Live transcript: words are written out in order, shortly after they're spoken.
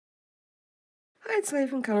Hi, it's Lee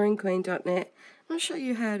from ColouringQueen.net. I'm going to show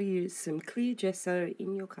you how to use some clear gesso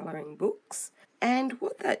in your colouring books. And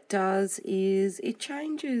what that does is it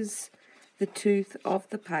changes the tooth of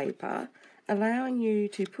the paper, allowing you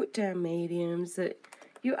to put down mediums that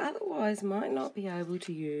you otherwise might not be able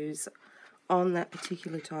to use on that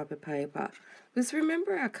particular type of paper. Because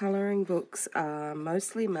remember, our colouring books are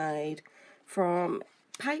mostly made from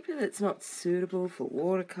paper that's not suitable for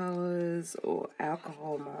watercolors or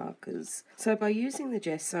alcohol markers. So by using the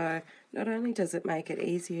gesso, not only does it make it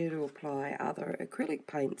easier to apply other acrylic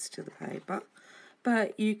paints to the paper,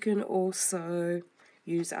 but you can also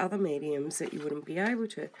use other mediums that you wouldn't be able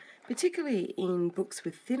to, particularly in books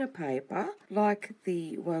with thinner paper, like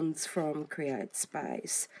the ones from Create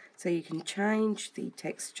Space. So you can change the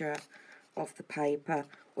texture of the paper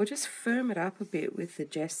or just firm it up a bit with the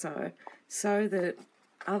gesso so that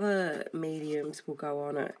other mediums will go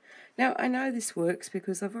on it. Now, I know this works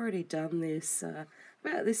because I've already done this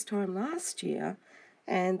about this time last year,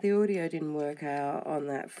 and the audio didn't work out on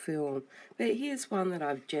that film. But here's one that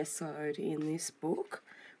I've gessoed in this book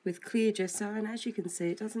with clear gesso, and as you can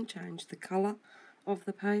see, it doesn't change the colour of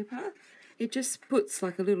the paper. It just puts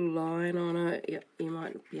like a little line on it. You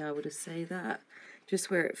might be able to see that,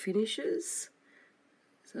 just where it finishes.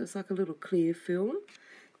 So it's like a little clear film.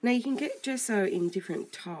 Now you can get gesso in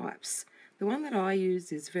different types. The one that I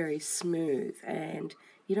use is very smooth and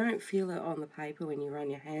you don't feel it on the paper when you run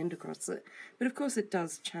your hand across it. But of course it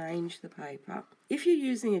does change the paper. If you're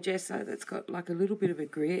using a gesso that's got like a little bit of a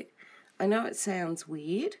grit, I know it sounds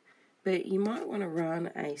weird, but you might want to run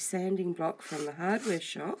a sanding block from the hardware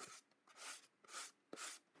shop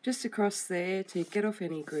just across there to get off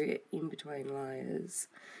any grit in between layers.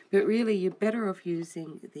 But really you're better off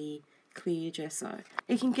using the clear gesso.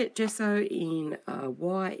 You can get gesso in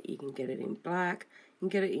white, you can get it in black, you can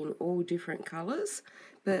get it in all different colours,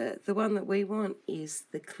 but the one that we want is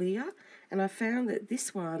the clear, and I found that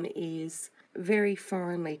this one is very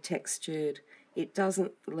finely textured. It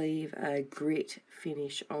doesn't leave a grit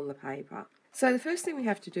finish on the paper. So the first thing we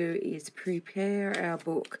have to do is prepare our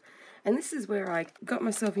book, and this is where I got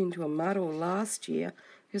myself into a muddle last year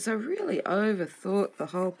because I really overthought the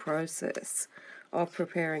whole process of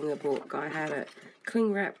preparing the book. I had it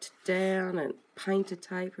cling wrapped down and painted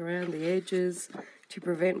tape around the edges to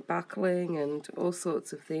prevent buckling and all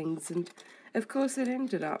sorts of things, and of course it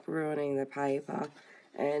ended up ruining the paper,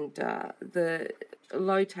 and the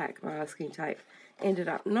low tack masking tape ended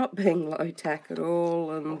up not being low tack at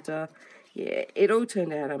all, and yeah, it all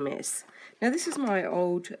turned out a mess. Now this is my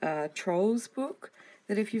old Trolls book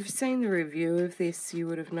that if you've seen the review of this you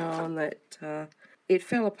would have known that it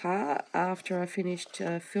fell apart after I finished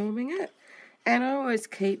filming it, and I always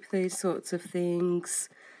keep these sorts of things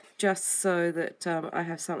just so that I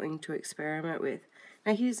have something to experiment with.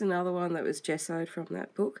 Now here's another one that was gessoed from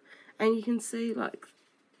that book, and you can see like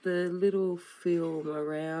the little film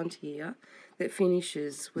around here that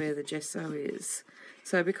finishes where the gesso is.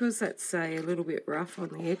 So because that's, say, a little bit rough on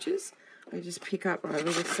the edges, I just pick up my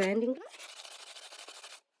little sanding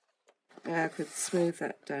and I could smooth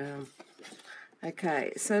that down.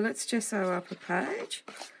 Okay, so let's gesso up a page.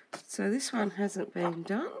 So this one hasn't been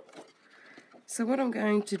done. So what I'm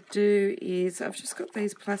going to do is, I've just got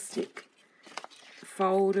these plastic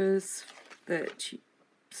folders that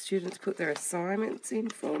students put their assignments in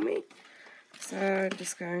for me. So I'm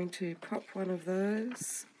just going to pop one of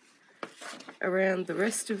those around the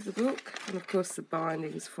rest of the book. And of course the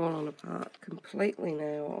binding's fallen apart completely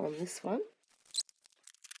now on this one.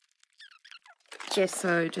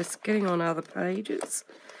 Gesso just getting on other pages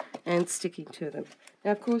and sticking to them.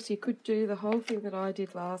 Now of course you could do the whole thing that I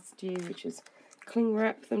did last year, which is cling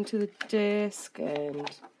wrap them to the desk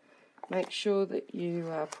and make sure that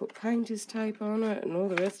you put painter's tape on it and all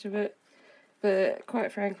the rest of it. But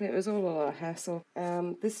quite frankly it was all a lot of hassle.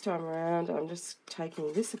 This time around I'm just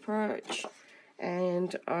taking this approach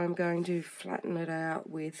and I'm going to flatten it out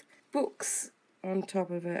with books on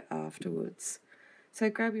top of it afterwards. So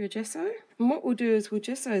grab your gesso, and what we'll do is we'll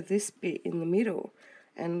gesso this bit in the middle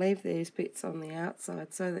and leave these bits on the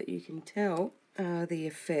outside so that you can tell the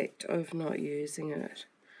effect of not using it.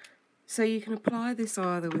 So you can apply this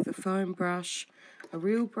either with a foam brush, a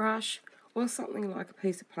real brush, or something like a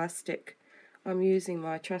piece of plastic. I'm using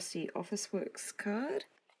my trusty Officeworks card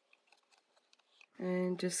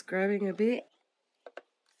and just grabbing a bit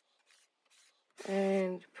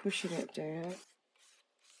and pushing it down.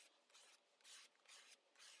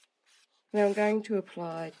 Now I'm going to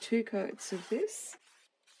apply 2 coats of this.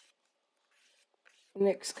 The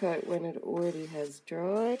next coat when it already has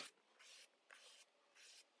dried.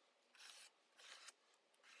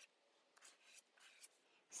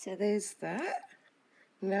 So there's that.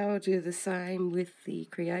 Now I'll do the same with the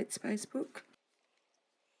Create Space book.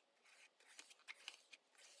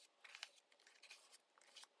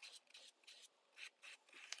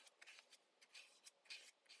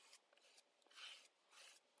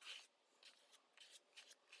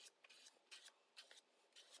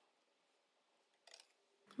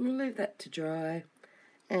 We'll leave that to dry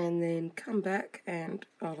and then come back and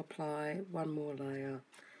I'll apply one more layer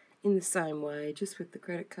in the same way, just with the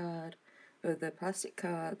credit card or the plastic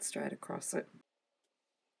card straight across it.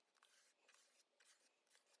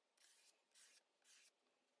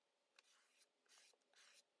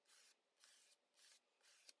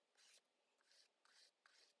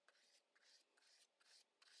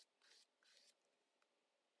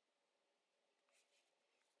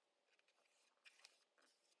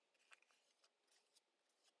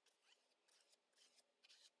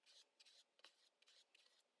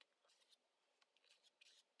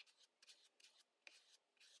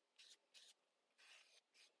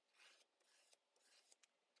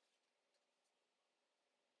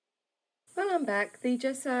 Well, I'm back. The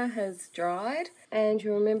gesso has dried, and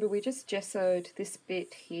you remember we just gessoed this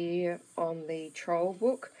bit here on the troll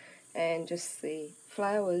book, and just the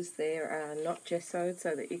flowers there are not gessoed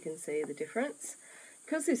so that you can see the difference.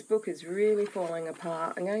 Because this book is really falling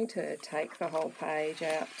apart, I'm going to take the whole page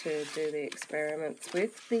out to do the experiments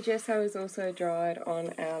with. The gesso is also dried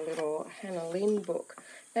on our little Hannah Lynn book.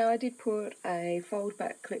 Now I did put a fold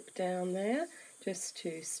back clip down there just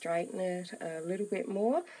to straighten it a little bit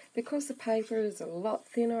more. Because the paper is a lot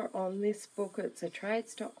thinner on this book, it's a trade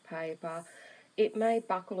stock paper, it may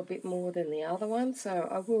buckle a bit more than the other one, so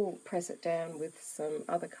I will press it down with some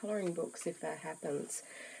other colouring books if that happens.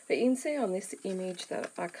 But you can see on this image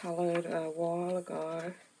that I coloured a while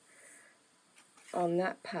ago on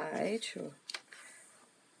that page, or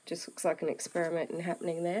just looks like an experiment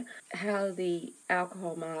happening there, how the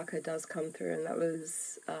alcohol marker does come through, and that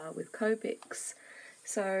was with Copics.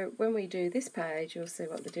 So when we do this page, you'll see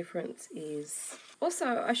what the difference is.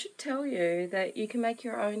 Also, I should tell you that you can make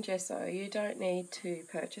your own gesso. You don't need to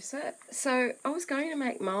purchase it. So I was going to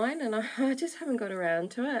make mine, and I just haven't got around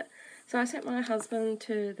to it. So I sent my husband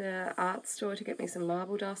to the art store to get me some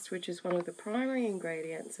marble dust, which is one of the primary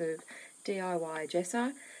ingredients of DIY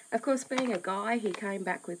gesso. Of course, being a guy, he came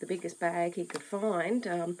back with the biggest bag he could find,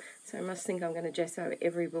 so I must think I'm going to gesso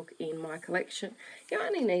every book in my collection. You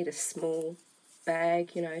only need a small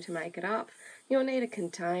bag, you know, to make it up. You'll need a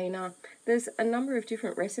container. There's a number of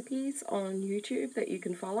different recipes on YouTube that you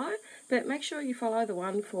can follow, but make sure you follow the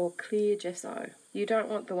one for clear gesso. You don't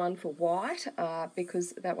want the one for white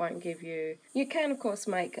because that won't give you... You can, of course,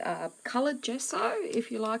 make coloured gesso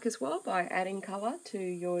if you like as well by adding colour to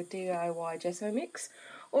your DIY gesso mix,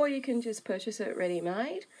 or you can just purchase it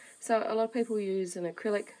ready-made. So a lot of people use an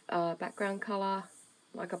acrylic background colour,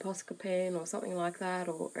 like a Posca pen or something like that,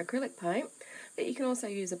 or acrylic paint. But you can also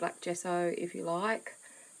use a black gesso if you like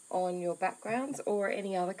on your backgrounds, or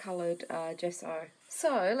any other coloured gesso.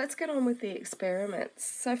 So let's get on with the experiments.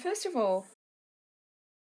 So first of all,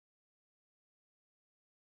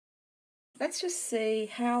 let's just see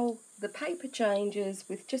how the paper changes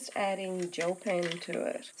with just adding gel pen to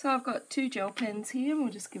it. So I've got 2 gel pens here, and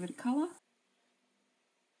we'll just give it a colour.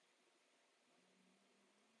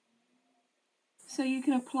 So you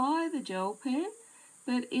can apply the gel pen,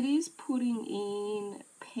 but it is putting in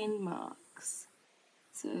pen marks,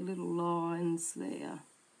 so little lines there.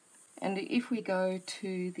 And if we go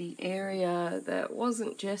to the area that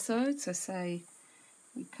wasn't gessoed, so say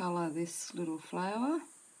we colour this little flower,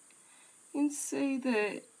 you can see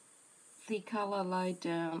that the colour laid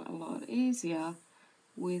down a lot easier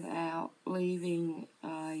without leaving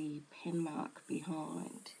a pen mark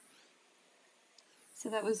behind. So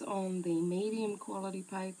that was on the medium quality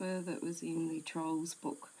paper that was in the Trolls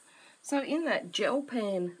book. So in that gel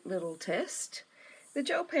pen little test, the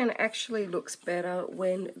gel pen actually looks better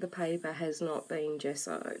when the paper has not been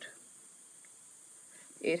gessoed.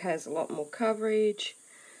 It has a lot more coverage,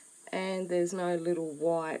 and there's no little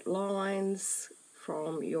white lines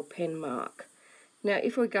from your pen mark. Now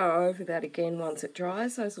if we go over that again once it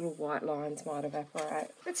dries, those little white lines might evaporate.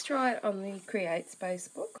 Let's try it on the Create Space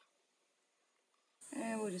book.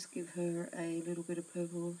 And we'll just give her a little bit of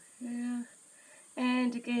purple here.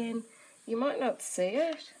 And again, you might not see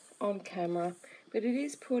it on camera, but it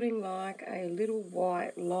is putting like a little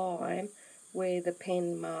white line where the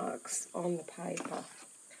pen marks on the paper.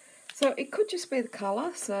 So it could just be the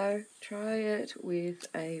colour, so try it with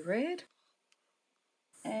a red.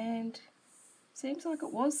 And seems like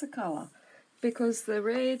it was the colour, because the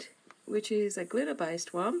red, which is a glitter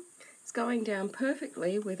based one, is going down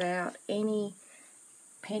perfectly without any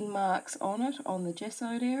pen marks on it on the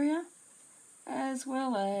gessoed area, as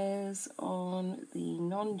well as on the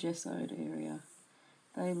non-gessoed area.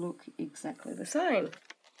 They look exactly the same,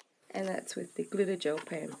 and that's with the glitter gel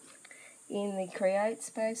pen. In the Create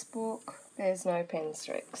Space book, there's no pen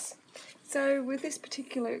streaks. So with this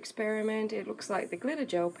particular experiment, it looks like the glitter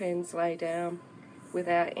gel pens lay down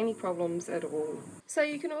without any problems at all. So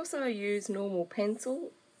you can also use normal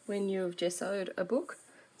pencil when you've gessoed a book.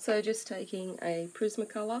 So just taking a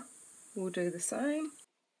Prismacolor will do the same.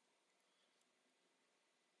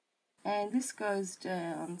 And this goes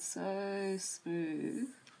down so smooth.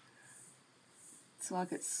 It's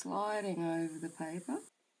like it's sliding over the paper.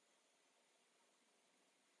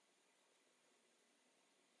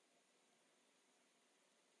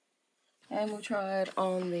 And we'll try it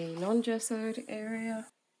on the non-gessoed area.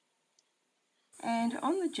 And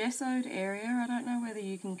on the gessoed area, I don't know whether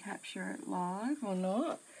you can capture it live or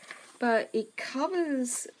not, but it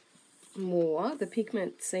covers more. The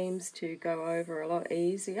pigment seems to go over a lot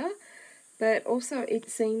easier, but also it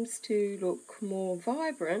seems to look more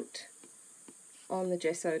vibrant on the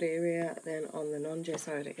gessoed area than on the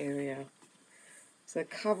non-gessoed area. So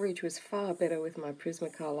coverage was far better with my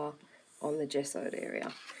Prismacolor on the gessoed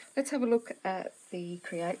area. Let's have a look at the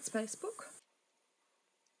Create Space book.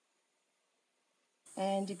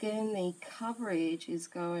 And again, the coverage is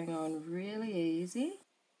going on really easy.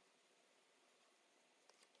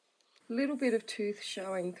 A little bit of tooth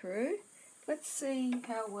showing through. Let's see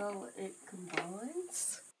how well it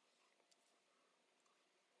combines.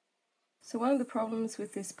 So one of the problems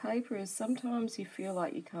with this paper is sometimes you feel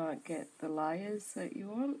like you can't get the layers that you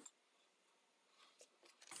want.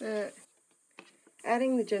 But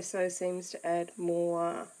adding the gesso seems to add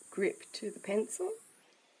more grip to the pencil.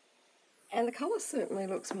 And the colour certainly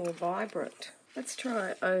looks more vibrant. Let's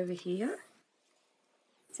try it over here.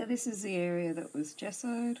 So this is the area that was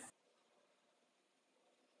gessoed.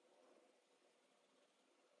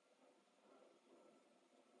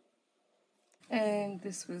 And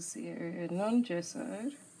this was the area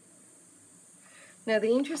non-gessoed. Now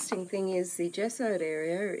the interesting thing is the gessoed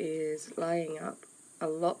area is laying up a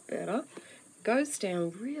lot better. Goes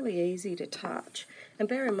down really easy to touch. And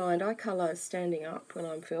bear in mind, I colour standing up when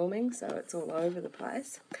I'm filming, so it's all over the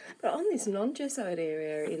place. But on this non-gessoed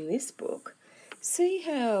area in this book, see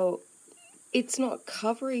how it's not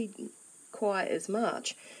covering quite as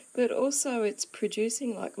much, but also it's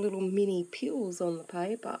producing like little mini pills on the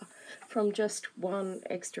paper from just one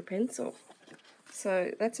extra pencil.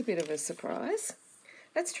 So that's a bit of a surprise.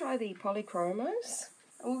 Let's try the Polychromos.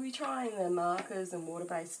 We'll be trying the markers and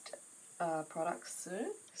water-based products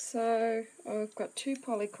soon. So I've got two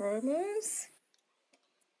Polychromos,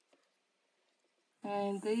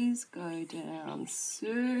 and these go down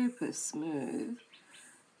super smooth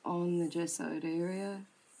on the gessoed area,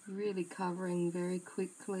 really covering very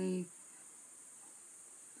quickly,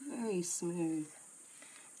 very smooth.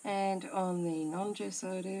 And on the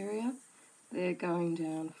non-gessoed area, they're going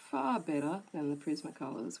down far better than the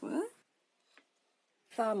Prismacolors were.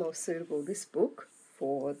 Far more suitable, this book,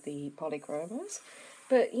 for the Polychromos.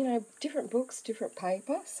 But, you know, different books, different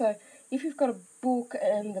paper. So if you've got a book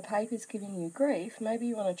and the paper's giving you grief, maybe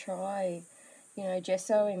you want to try, you know,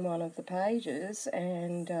 gessoing one of the pages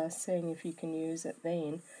and seeing if you can use it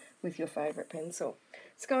then with your favourite pencil.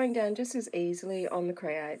 It's going down just as easily on the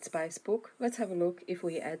Create Space book. Let's have a look if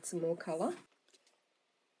we add some more colour.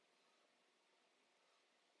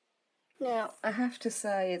 Now, I have to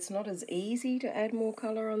say it's not as easy to add more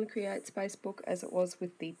colour on the Create Space book as it was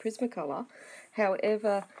with the Prismacolor.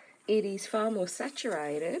 However, it is far more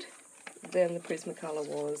saturated than the Prismacolor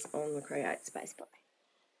was on the Create Space book.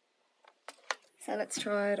 So let's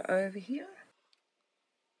try it over here.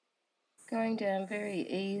 Going down very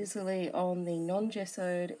easily on the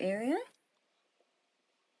non-gessoed area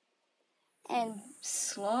and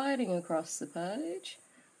sliding across the page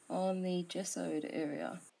on the gessoed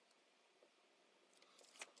area.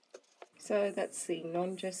 So that's the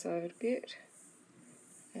non-gessoed bit,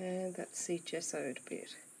 and that's the gessoed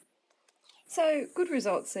bit. So good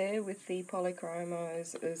results there with the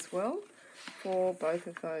Polychromos as well for both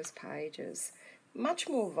of those pages. Much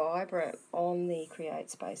more vibrant on the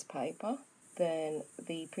Create Space paper than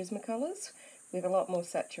the Prismacolors, with a lot more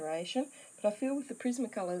saturation, but I feel with the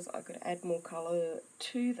Prismacolors I could add more colour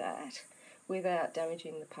to that without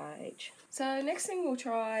damaging the page. So next thing we'll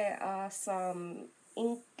try are some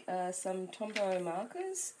Tombow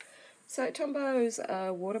markers. So Tombow's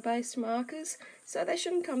are water-based markers, so they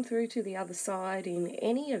shouldn't come through to the other side in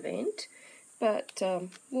any event, but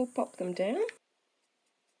we'll pop them down.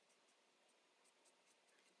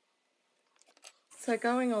 So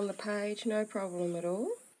going on the page, no problem at all.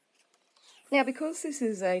 Now because this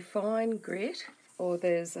is a fine grit, or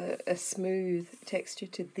there's a smooth texture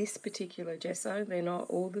to this particular gesso, they're not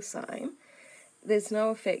all the same, there's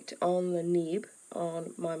no effect on the nib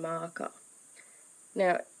on my marker.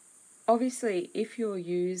 Now obviously if you're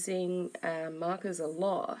using markers a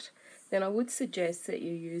lot, then I would suggest that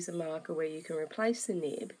you use a marker where you can replace the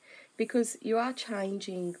nib, because you are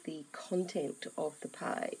changing the content of the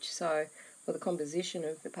page, so, or the composition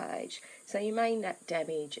of the page, so you may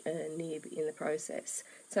damage a nib in the process.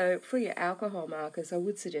 So for your alcohol markers, I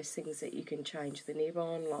would suggest things that you can change the nib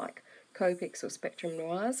on, like Copics or Spectrum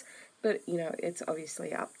Noirs, but you know, it's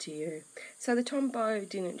obviously up to you. So the Tombow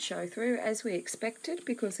didn't show through as we expected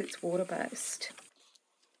because it's water-based.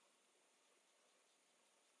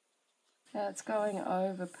 Now it's going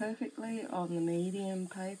over perfectly on the medium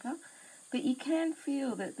paper, but you can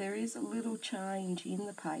feel that there is a little change in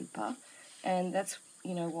the paper, and that's,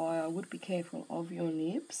 you know, why I would be careful of your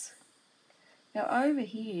nibs. Now over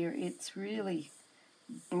here it's really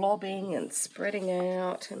blobbing and spreading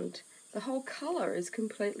out, and the whole colour is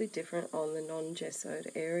completely different on the non-gessoed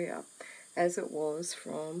area as it was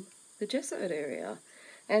from the gessoed area.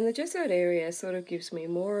 And the gessoed area sort of gives me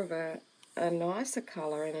more of a nicer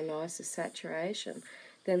colour and a nicer saturation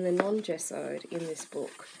than the non-gessoed in this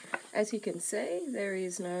book. As you can see, there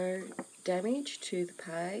is no damage to the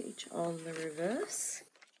page on the reverse.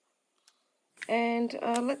 And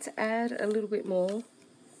let's add a little bit more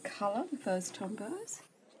colour with those Tombows.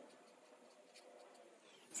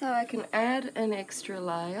 So I can add an extra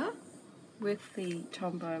layer with the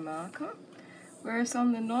Tombow marker, whereas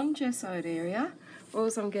on the non-gessoed area, all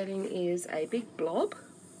I'm getting is a big blob,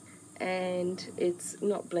 and it's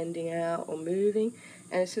not blending out or moving,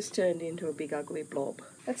 and it's just turned into a big ugly blob.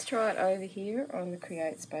 Let's try it over here on the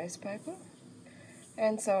Create Space paper.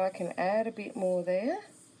 And so I can add a bit more there.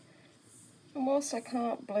 And whilst I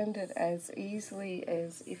can't blend it as easily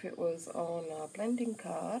as if it was on a blending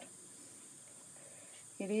card,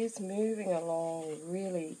 it is moving along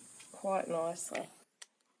really quite nicely.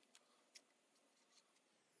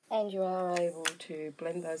 And you are able to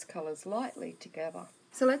blend those colours lightly together.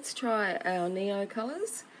 So let's try our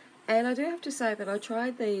Neocolors. And I do have to say that I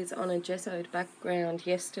tried these on a gessoed background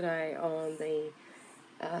yesterday on the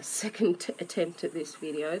second attempt at this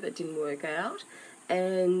video that didn't work out.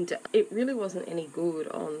 And it really wasn't any good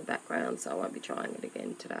on the background, so I won't be trying it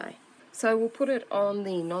again today. So we'll put it on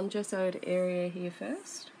the non-gessoed area here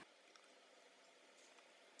first.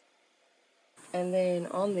 And then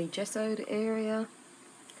on the gessoed area.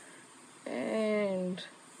 And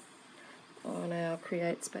on our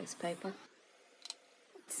Create Space paper.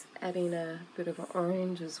 Let's add in a bit of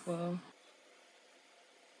orange as well.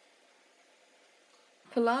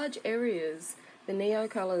 For large areas, the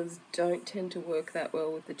Neocolors don't tend to work that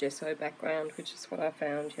well with the gesso background, which is what I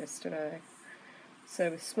found yesterday. So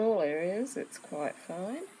with small areas, it's quite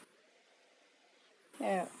fine.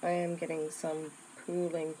 Now I am getting some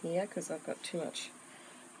pooling here because I've got too much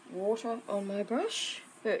water on my brush,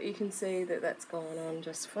 but you can see that that's going on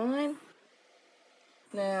just fine.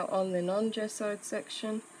 Now on the non-gessoed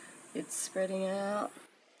section, it's spreading out,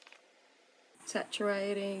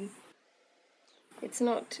 saturating. It's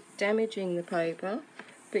not damaging the paper,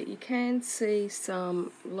 but you can see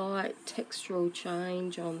some light textural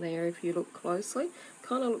change on there if you look closely.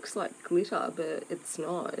 Kind of looks like glitter, but it's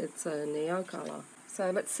not, it's a Neocolor.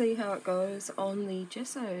 So let's see how it goes on the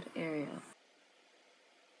gessoed area.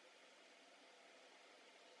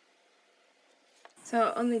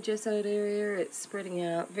 So on the gessoed area, it's spreading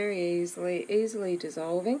out very easily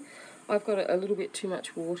dissolving. I've got a little bit too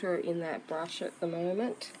much water in that brush at the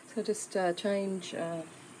moment. So just change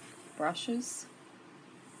brushes,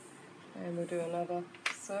 and we'll do another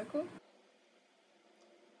circle.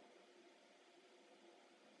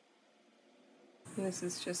 And this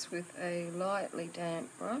is just with a lightly damp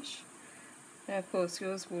brush. Now of course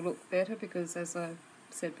yours will look better because, as I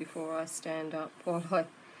said before, I stand up while I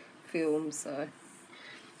film, so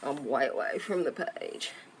I'm way away from the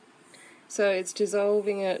page. So it's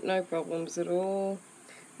dissolving it, no problems at all.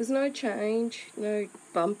 There's no change, no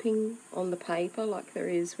bumping on the paper like there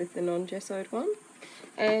is with the non-gessoed one.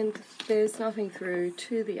 And there's nothing through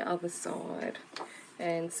to the other side.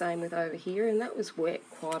 And same with over here, and that was wet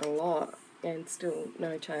quite a lot, and still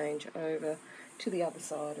no change over to the other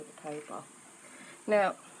side of the paper.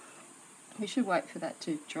 Now, we should wait for that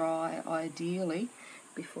to dry ideally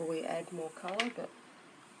before we add more colour, but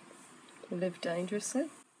we live dangerously.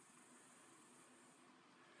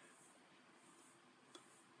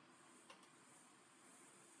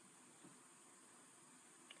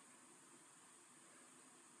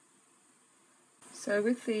 So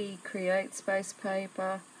with the Create Space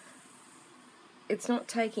paper, it's not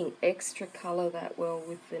taking extra colour that well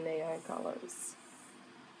with the Neocolors.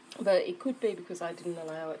 But it could be because I didn't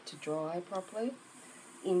allow it to dry properly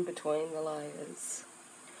in between the layers,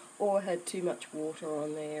 or had too much water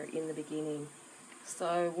on there in the beginning.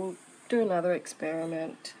 So we'll do another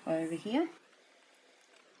experiment over here,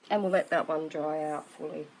 and we'll let that one dry out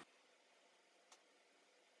fully.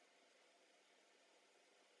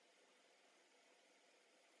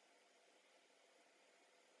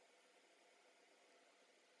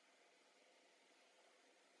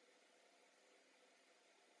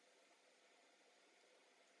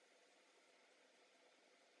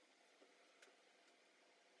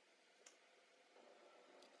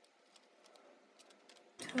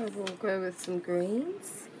 So we'll go with some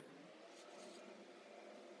greens.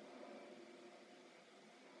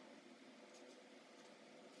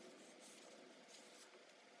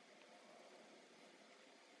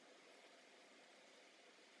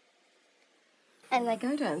 And they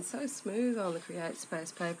go down so smooth on the Create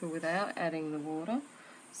Space paper without adding the water.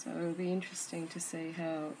 So it'll be interesting to see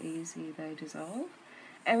how easy they dissolve.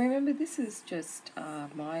 And remember, this is just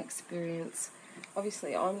my experience.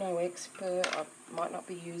 Obviously, I'm no expert. I might not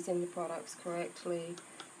be using the products correctly.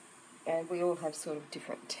 And we all have sort of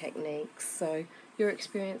different techniques. So your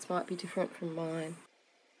experience might be different from mine.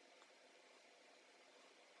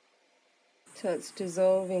 So it's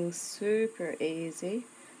dissolving super easy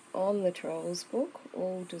on the Trolls book,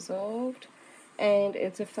 all dissolved, and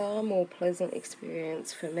it's a far more pleasant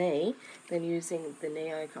experience for me than using the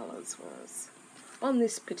Neocolors was on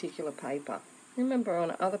this particular paper. Remember,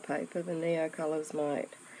 on other paper the Neocolors might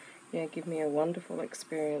give me a wonderful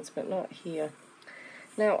experience, but not here.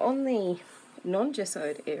 Now on the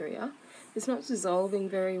non-gessoed area, it's not dissolving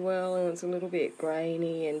very well, and it's a little bit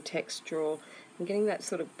grainy and textural. I'm getting that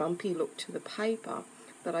sort of bumpy look to the paper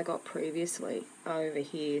that I got previously over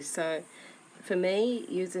here. So for me,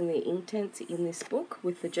 using the Inktense in this book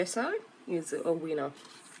with the gesso is a winner.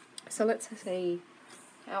 So let's see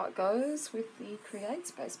how it goes with the Create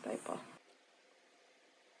Space paper.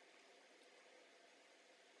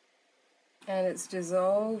 And it's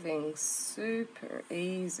dissolving super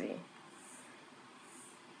easy.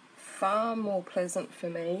 Far more pleasant for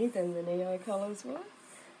me than the Neocolors were.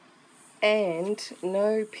 And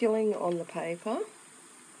no pilling on the paper.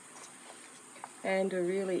 And a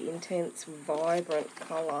really intense, vibrant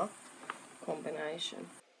colour combination.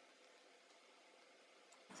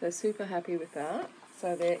 So super happy with that.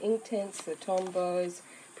 So they're Inktense, the Tombows,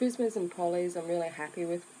 Prismas and Polys I'm really happy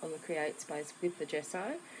with on the Create Space with the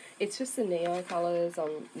gesso. It's just the Neocolors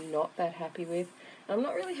I'm not that happy with. I'm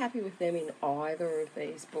not really happy with them in either of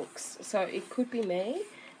these books. So it could be me,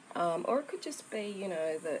 or it could just be,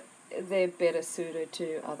 that they're better suited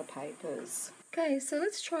to other papers. Okay, so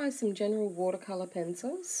let's try some general watercolour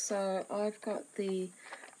pencils. So I've got the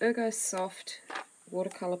Ergosoft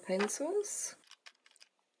watercolour pencils.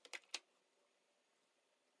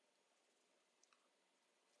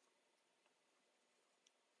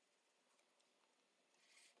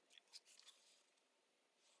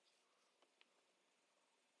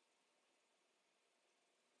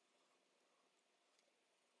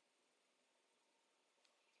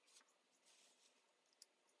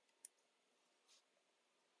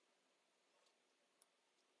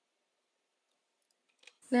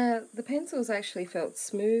 Now, the pencils actually felt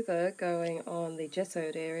smoother going on the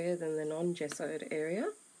gessoed area than the non-gessoed area.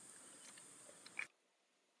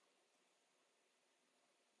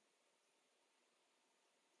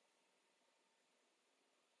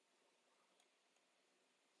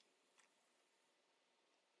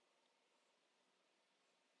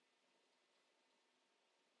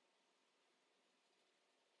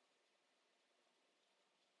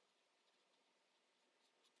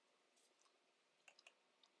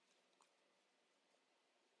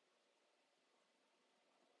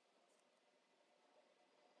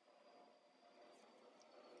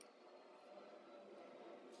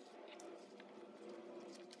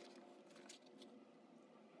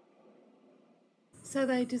 So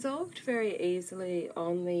they dissolved very easily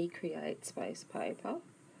on the Create Space paper.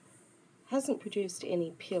 Hasn't produced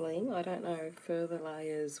any pilling. I don't know if further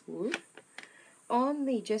layers would. On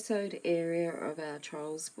the gessoed area of our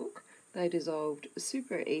Trolls book, they dissolved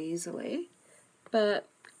super easily. But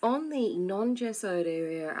on the non-gessoed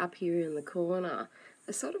area up here in the corner,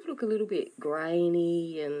 they sort of look a little bit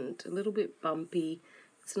grainy and a little bit bumpy.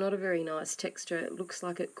 It's not a very nice texture. It looks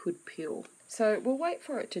like it could peel. So we'll wait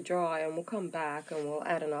for it to dry and we'll come back and we'll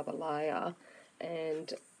add another layer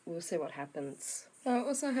and we'll see what happens. I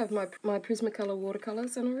also have my Prismacolor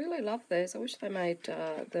watercolors, and I really love these. I wish they made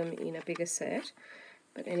them in a bigger set.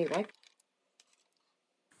 But anyway,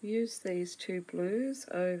 use these two blues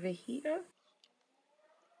over here.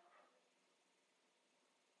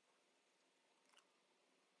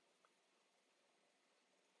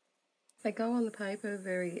 They go on the paper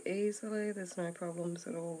very easily. There's no problems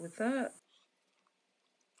at all with that.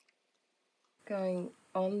 Going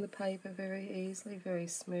on the paper very easily, very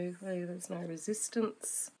smoothly. There's no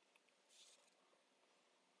resistance.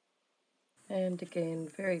 And again,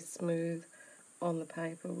 very smooth on the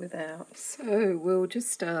paper without. So we'll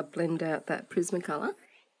just blend out that Prismacolor.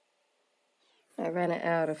 I ran it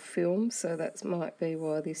out of film, so that might be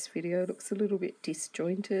why this video looks a little bit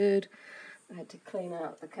disjointed. I had to clean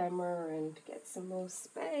out the camera and get some more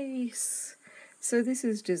space. So this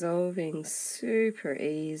is dissolving super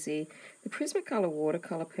easy. The Prismacolor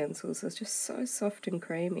watercolor pencils are just so soft and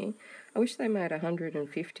creamy. I wish they made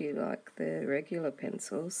 150 like the regular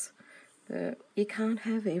pencils. But you can't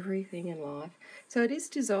have everything in life. So it is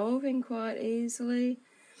dissolving quite easily.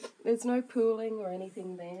 There's no pooling or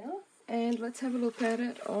anything there. And let's have a look at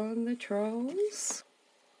it on the trolls.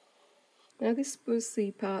 Now this was the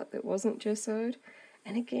part that wasn't gessoed.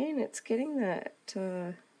 And again, it's getting that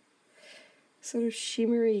sort of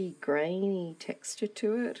shimmery, grainy texture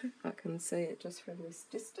to it. I can see it just from this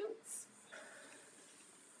distance.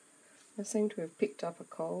 I seem to have picked up a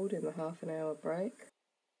cold in the half-an-hour break.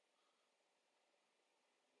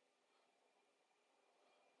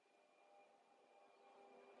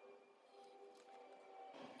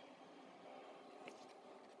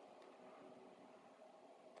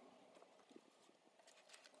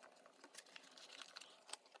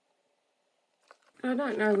 I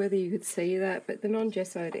don't know whether you could see that, but the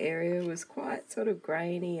non-gessoed area was quite sort of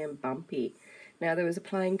grainy and bumpy. Now there was a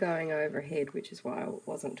plane going overhead, which is why I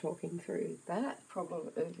wasn't talking through that problem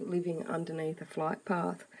of living underneath a flight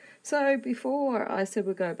path. So before I said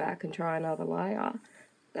we'd go back and try another layer,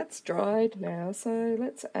 that's dried now, so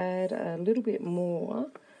let's add a little bit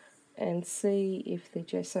more and see if the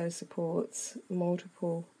gesso supports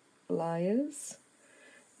multiple layers.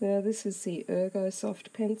 Now this is the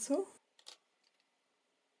Ergosoft pencil.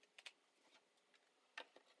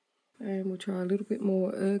 And we'll try a little bit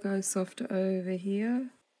more Ergosoft over here.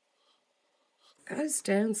 Goes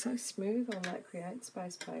down so smooth on that Create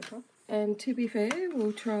Space paper. And to be fair,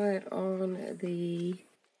 we'll try it on the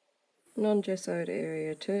non-gessoed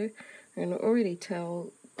area too. And I already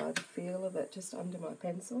tell by the feel of it just under my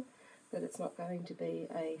pencil that it's not going to be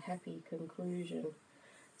a happy conclusion.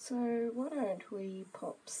 So why don't we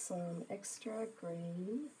pop some extra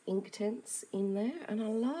green Inktense in there. And I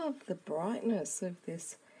love the brightness of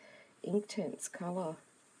this Inktense colour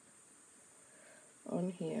on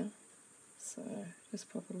here, so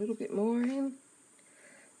just pop a little bit more in,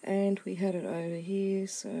 and we had it over here,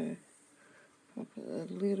 so pop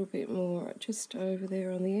a little bit more just over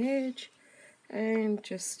there on the edge, and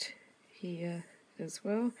just here as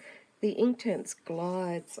well. The Inktense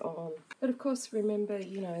glides on, but of course remember,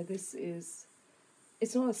 you know,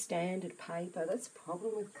 it's not a standard paper. That's the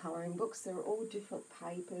problem with colouring books. They're all different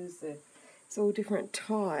papers. It's all different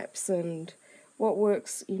types, and what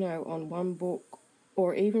works, you know, on one book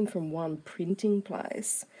or even from one printing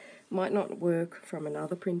place might not work from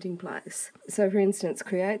another printing place. So for instance,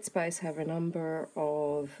 CreateSpace have a number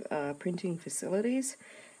of printing facilities,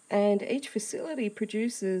 and each facility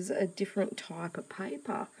produces a different type of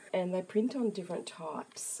paper, and they print on different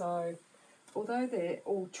types. So although they're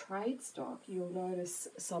all trade stock, you'll notice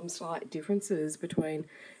some slight differences between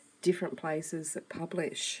different places that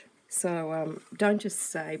publish. So don't just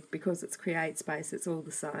say because it's CreateSpace it's all the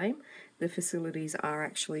same. The facilities are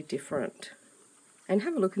actually different. And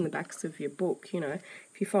have a look in the backs of your book, you know.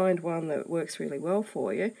 If you find one that works really well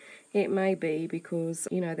for you, it may be because,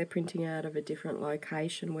 you know, they're printing out of a different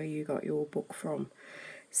location where you got your book from.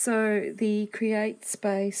 So the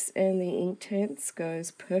CreateSpace and the Inktense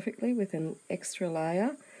goes perfectly with an extra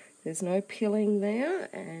layer. There's no pilling there,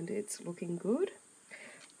 and it's looking good.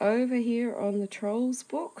 Over here on the Trolls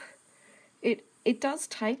book, it does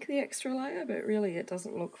take the extra layer, but really it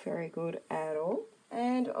doesn't look very good at all.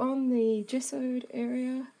 And on the gessoed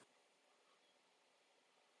area,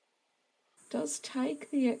 does take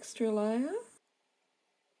the extra layer.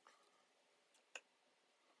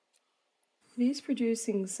 It is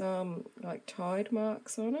producing some like tide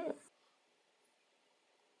marks on it.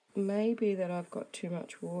 Maybe that I've got too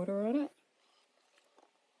much water on it.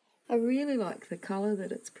 I really like the colour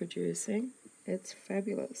that it's producing. It's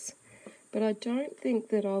fabulous. But I don't think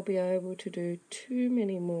that I'll be able to do too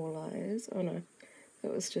many more layers. Oh no,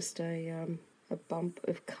 that was just a bump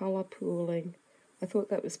of colour pooling I thought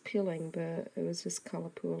that was pilling, but it was just colour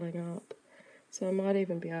pooling up. So I might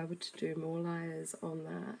even be able to do more layers on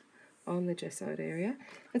that, on the gessoed area.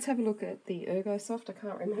 Let's have a look at the Ergosoft. I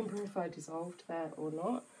can't remember if I dissolved that or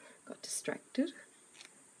not. Got distracted.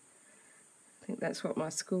 I think that's what my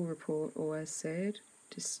school report always said.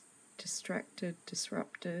 Distracted,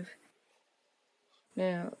 disruptive.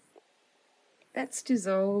 Now, that's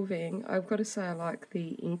dissolving. I've got to say I like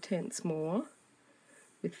the Inktense more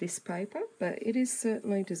with this paper, but it is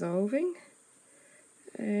certainly dissolving.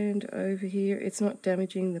 And over here, it's not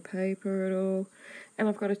damaging the paper at all. And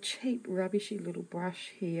I've got a cheap, rubbishy little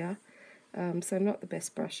brush here. So not the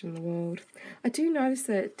best brush in the world. I do notice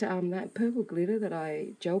that that purple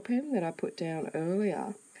glitter gel pen that I put down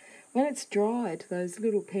earlier, when it's dried, those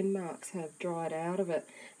little pen marks have dried out of it.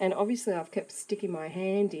 And obviously I've kept sticking my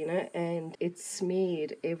hand in it and it's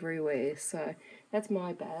smeared everywhere. So that's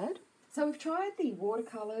my bad. So we've tried the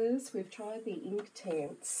watercolors, we've tried the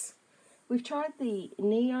Inktense, we've tried the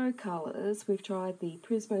Neocolors, we've tried the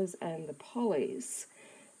Prismas and the Polys.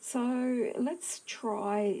 So let's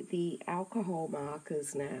try the alcohol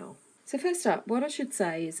markers now. So first up, what I should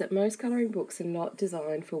say is that most colouring books are not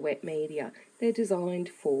designed for wet media. They're designed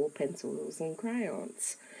for pencils and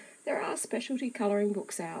crayons. There are specialty colouring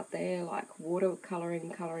books out there, like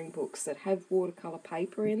watercolouring colouring books that have watercolour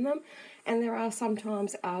paper in them, and there are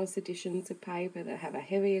sometimes artist editions of paper that have a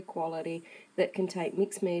heavier quality that can take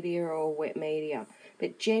mixed media or wet media.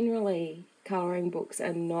 But generally, colouring books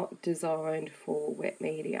are not designed for wet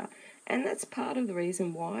media. And that's part of the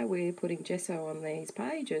reason why we're putting gesso on these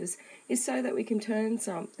pages, is so that we can turn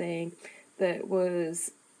something that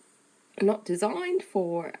was not designed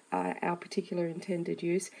for our particular intended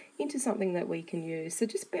use into something that we can use. So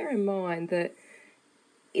just bear in mind that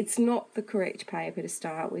it's not the correct paper to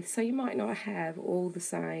start with, so you might not have all the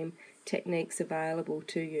same techniques available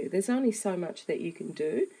to you. There's only so much that you can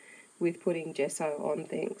do with putting gesso on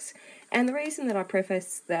things. And the reason that I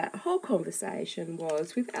prefaced that whole conversation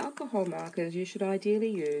was, with alcohol markers, you should ideally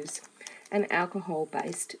use an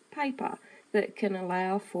alcohol-based paper that can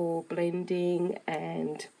allow for blending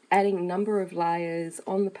and adding a number of layers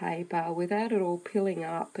on the paper without it all pilling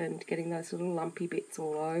up and getting those little lumpy bits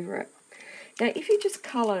all over it. Now, if you just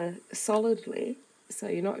colour solidly, so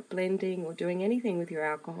you're not blending or doing anything with your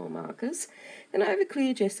alcohol markers, then over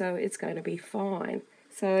clear gesso it's going to be fine.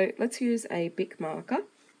 So let's use a Bic marker.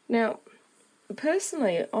 Now,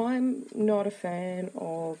 personally, I'm not a fan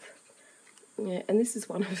of, and this is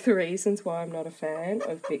one of the reasons why I'm not a fan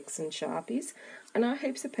of Bics and Sharpies. I know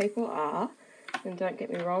heaps of people are, and don't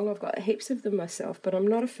get me wrong, I've got heaps of them myself, but I'm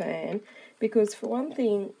not a fan because, for one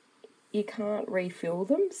thing, you can't refill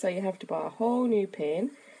them, so you have to buy a whole new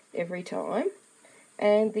pen every time.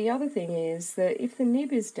 And the other thing is that if the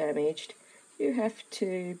nib is damaged, you have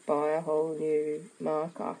to buy a whole new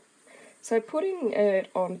marker. So putting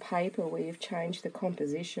it on paper where you've changed the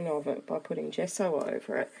composition of it by putting gesso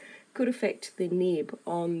over it could affect the nib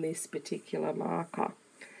on this particular marker.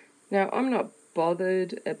 Now, I'm not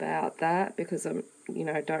bothered about that because I'm,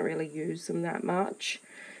 don't really use them that much,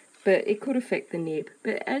 but it could affect the nib.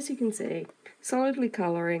 But as you can see, solidly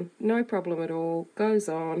colouring, no problem at all, goes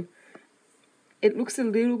on. It looks a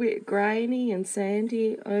little bit grainy and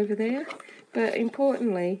sandy over there, but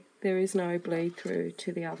importantly, there is no bleed through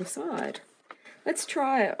to the other side. Let's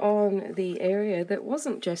try it on the area that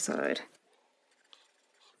wasn't gessoed.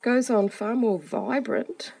 Goes on far more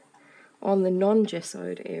vibrant on the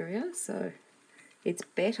non-gessoed area, so it's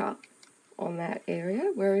better on that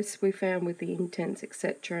area, whereas we found with the Inktense,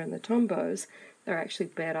 etc., and the Tombows, they're actually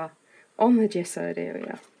better on the gessoed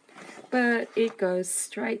area. But it goes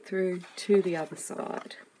straight through to the other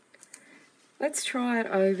side. Let's try it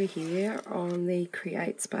over here on the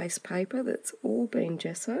Create Space paper that's all been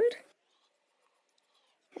gessoed.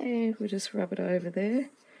 And we'll just rub it over there.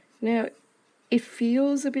 Now, it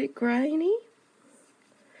feels a bit grainy,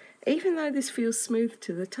 even though this feels smooth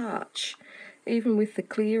to the touch. Even with the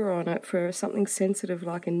clear on it for something sensitive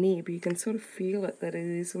like a nib, you can sort of feel it that it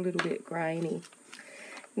is a little bit grainy.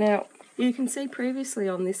 Now, you can see previously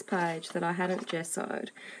on this page that I hadn't gessoed,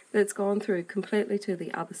 that's gone through completely to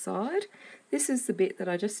the other side. This is the bit that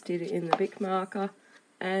I just did in the Bic marker,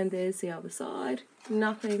 and there's the other side.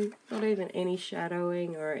 Nothing, not even any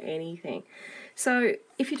shadowing or anything. So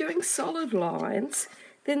if you're doing solid lines,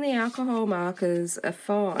 then the alcohol markers are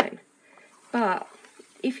fine. But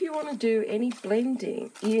if you want to do any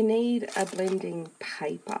blending, you need a blending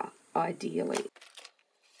paper, ideally.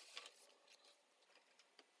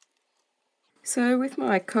 So with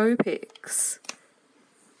my Copics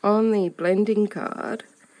on the blending card,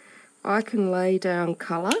 I can lay down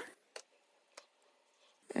colour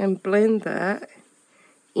and blend that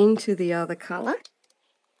into the other colour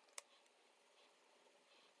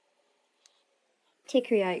to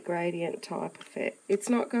create gradient type effect. It's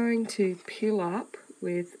not going to peel up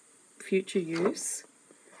with future use,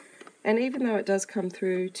 and even though it does come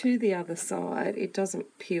through to the other side, it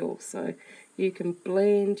doesn't peel, so you can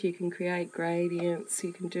blend, you can create gradients,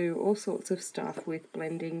 you can do all sorts of stuff with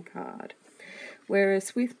blending card.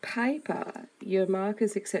 Whereas with paper, your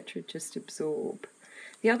markers, etc., just absorb.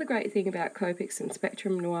 The other great thing about Copics and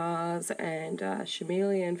Spectrum Noirs and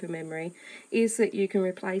Chameleon for memory is that you can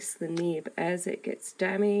replace the nib as it gets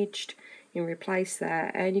damaged. You can replace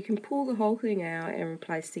that, and you can pull the whole thing out and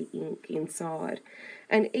replace the ink inside.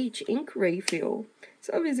 And each ink refill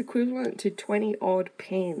is equivalent to 20 odd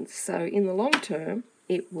pens. So in the long term,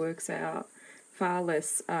 it works out far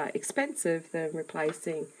less expensive than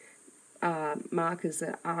replacing markers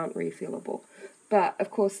that aren't refillable. But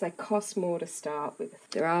of course they cost more to start with.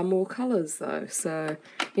 There are more colours though, so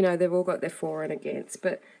you know they've all got their for and against.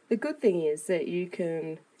 But the good thing is that you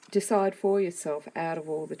can decide for yourself out of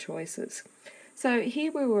all the choices. So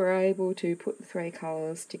here we were able to put the three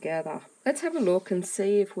colours together. Let's have a look and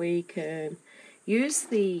see if we can use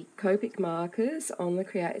the Copic markers on the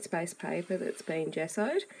Create Space paper that's been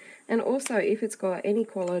gessoed, and also if it's got any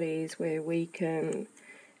qualities where we can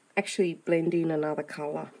actually blend in another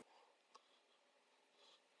colour.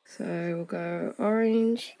 So we'll go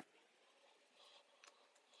orange.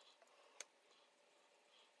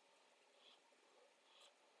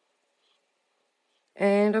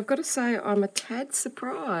 And I've got to say I'm a tad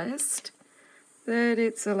surprised that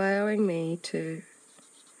it's allowing me to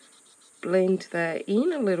blend that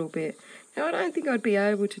in a little bit. Now I don't think I'd be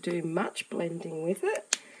able to do much blending with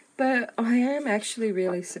it, but I am actually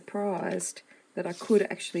really surprised that I could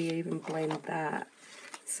actually even blend that.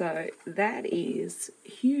 So that is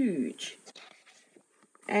huge.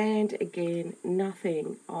 And again,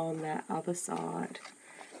 nothing on that other side.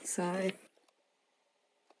 So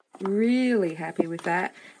really happy with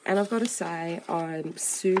that, and I've got to say I'm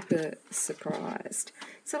super surprised.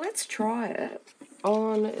 So let's try it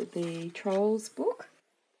on the Trolls book.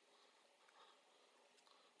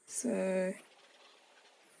 So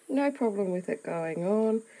no problem with it going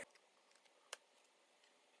on.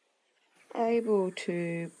 Able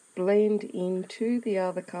to blend into the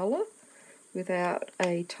other colour without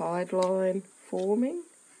a tide line forming.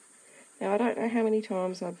 Now I don't know how many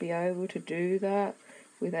times I'd be able to do that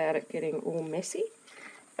without it getting all messy,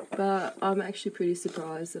 but I'm actually pretty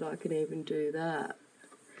surprised that I can even do that.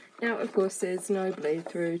 Now of course there's no bleed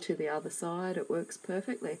through to the other side, it works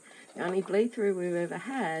perfectly. The only bleed through we've ever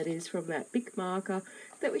had is from that big marker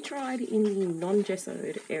that we tried in the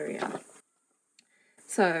non-gessoed area.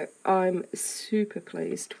 So I'm super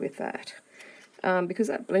pleased with that, because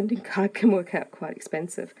that blending card can work out quite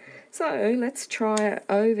expensive. So let's try it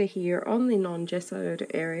over here on the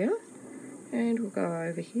non-gessoed area, and we'll go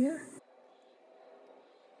over here.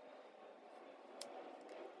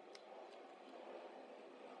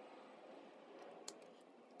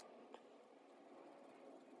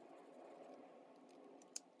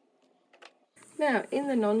 Now in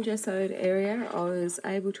the non-gessoed area I was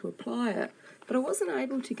able to apply it, but I wasn't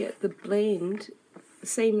able to get the blend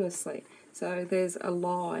seamlessly. So there's a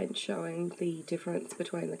line showing the difference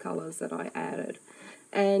between the colours that I added.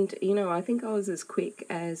 And you know, I think I was as quick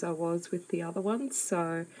as I was with the other ones,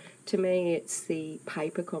 so to me it's the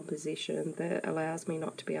paper composition that allows me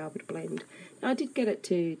not to be able to blend. Now, I did get it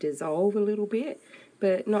to dissolve a little bit,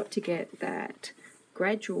 but not to get that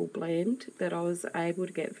gradual blend that I was able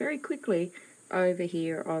to get very quickly over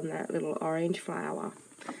here on that little orange flower.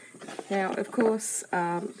 Now of course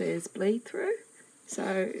there's bleed through,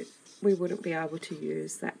 so we wouldn't be able to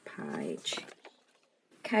use that page.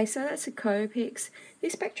 Okay, so that's the Copics. The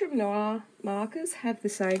Spectrum Noir markers have the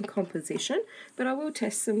same composition, but I will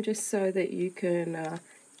test them just so that you can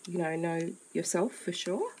know yourself for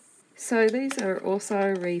sure. So these are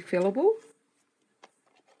also refillable,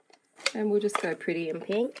 and we'll just go pretty in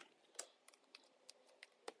pink.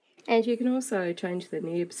 And you can also change the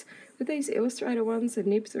nibs. With these Illustrator ones, the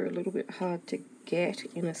nibs are a little bit hard to get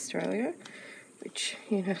in Australia, which,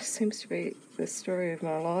 you know, seems to be the story of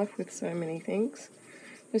my life with so many things.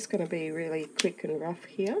 I'm just going to be really quick and rough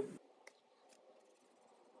here.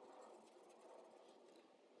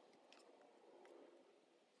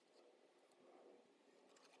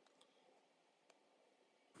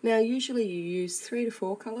 Now usually you use 3 to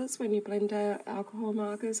 4 colours when you blend out alcohol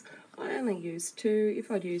markers. I only use 2. If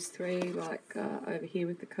I'd used 3 like over here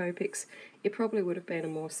with the Copics, it probably would have been a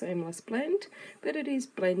more seamless blend, but it is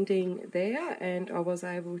blending there, and I was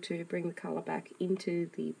able to bring the colour back into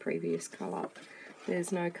the previous colour.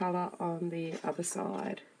 there's no colour on the other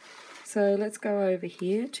side. So let's go over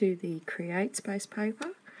here to the Create Space paper,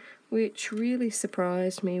 which really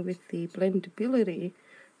surprised me with the blendability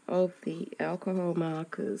of the alcohol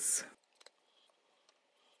markers.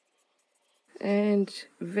 And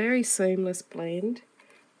very seamless blend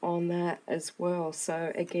on that as well.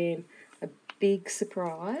 So again, a big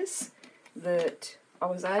surprise that I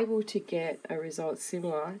was able to get a result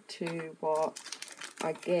similar to what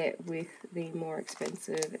I get with the more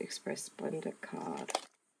expensive Express Blender card.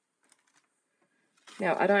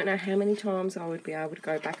 Now, I don't know how many times I would be able to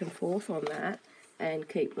go back and forth on that and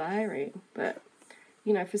keep layering, but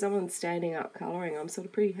you know, for someone standing up colouring, I'm sort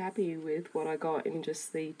of pretty happy with what I got in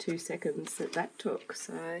just the 2 seconds that took.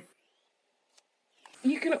 So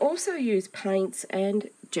you can also use paints and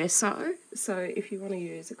gesso. So if you want to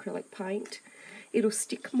use acrylic paint, it'll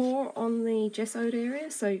stick more on the gessoed area,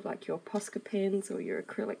 so like your Posca pens or your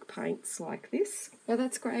acrylic paints like this. Now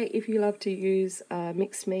that's great if you love to use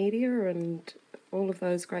mixed media and all of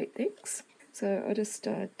those great things. So I just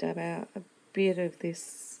dab out a bit of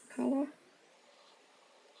this colour.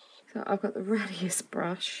 So I've got the rattiest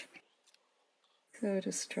brush, so I'll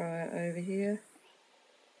just try it over here.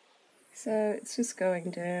 So it's just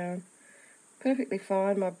going down perfectly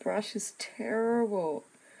fine. My brush is terrible.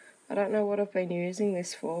 I don't know what I've been using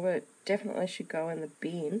this for, but it definitely should go in the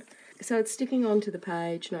bin. So it's sticking onto the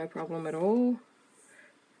page, no problem at all.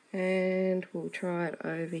 And we'll try it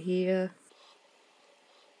over here.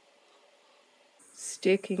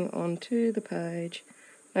 Sticking onto the page,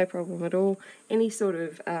 no problem at all. Any sort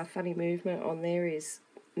of funny movement on there is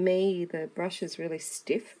me. The brush is really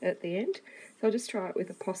stiff at the end. So I'll just try it with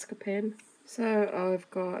a Posca pen. So I've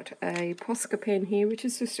got a Posca pen here, which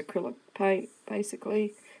is just acrylic paint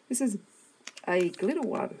basically. This is a glitter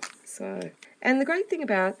one. And the great thing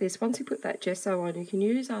about this, once you put that gesso on, you can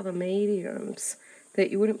use other mediums that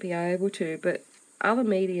you wouldn't be able to, but other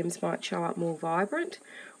mediums might show up more vibrant,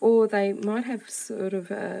 or they might have sort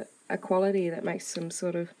of a quality that makes them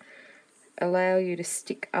sort of allow you to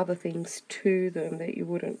stick other things to them that you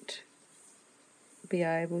wouldn't be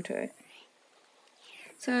able to.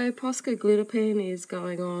 So Posca glitter pen is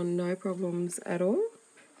going on no problems at all,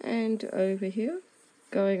 and over here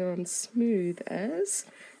going on smooth as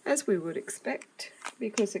we would expect,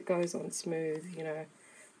 because it goes on smooth, you know,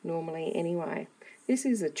 normally anyway. This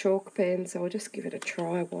is a chalk pen, so I'll just give it a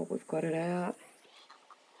try while we've got it out.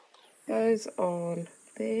 Goes on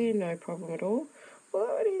there, no problem at all.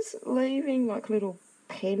 Although it is leaving like little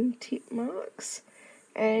pen tip marks,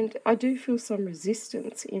 and I do feel some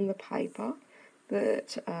resistance in the paper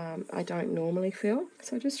that I don't normally feel.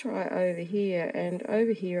 So I'll just try it over here, and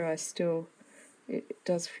over here it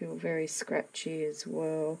does feel very scratchy as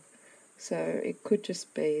well. So it could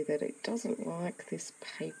just be that it doesn't like this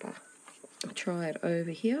paper. I'll try it over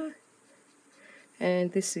here,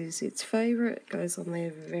 and this is its favourite. It goes on there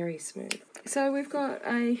very smooth. So we've got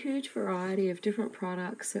a huge variety of different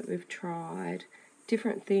products that we've tried,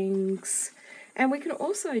 different things, and we can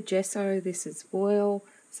also gesso this as well.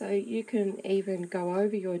 So you can even go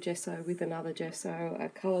over your gesso with another gesso, a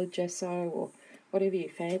coloured gesso, or whatever you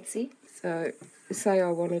fancy. So say I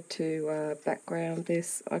wanted to background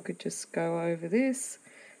this, I could just go over this,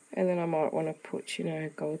 and then I might want to put, you know,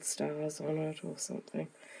 gold stars on it or something.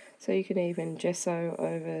 So you can even gesso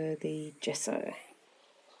over the gesso.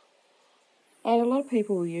 And a lot of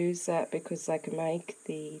people use that because they can make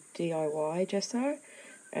the DIY gesso,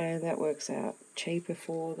 and that works out cheaper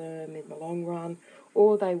for them in the long run.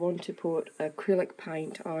 Or they want to put acrylic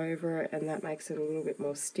paint over it, and that makes it a little bit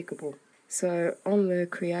more stickable. So on the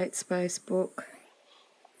Create Space book,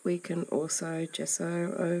 we can also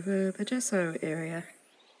gesso over the gesso area.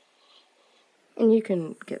 And you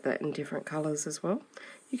can get that in different colours as well.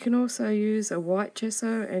 You can also use a white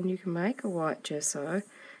gesso, and you can make a white gesso,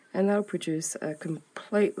 and that'll produce a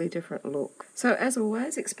completely different look. So as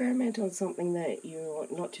always, experiment on something that you're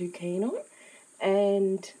not too keen on,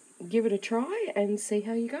 and give it a try and see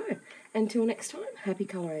how you go. Until next time, happy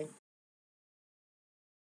colouring.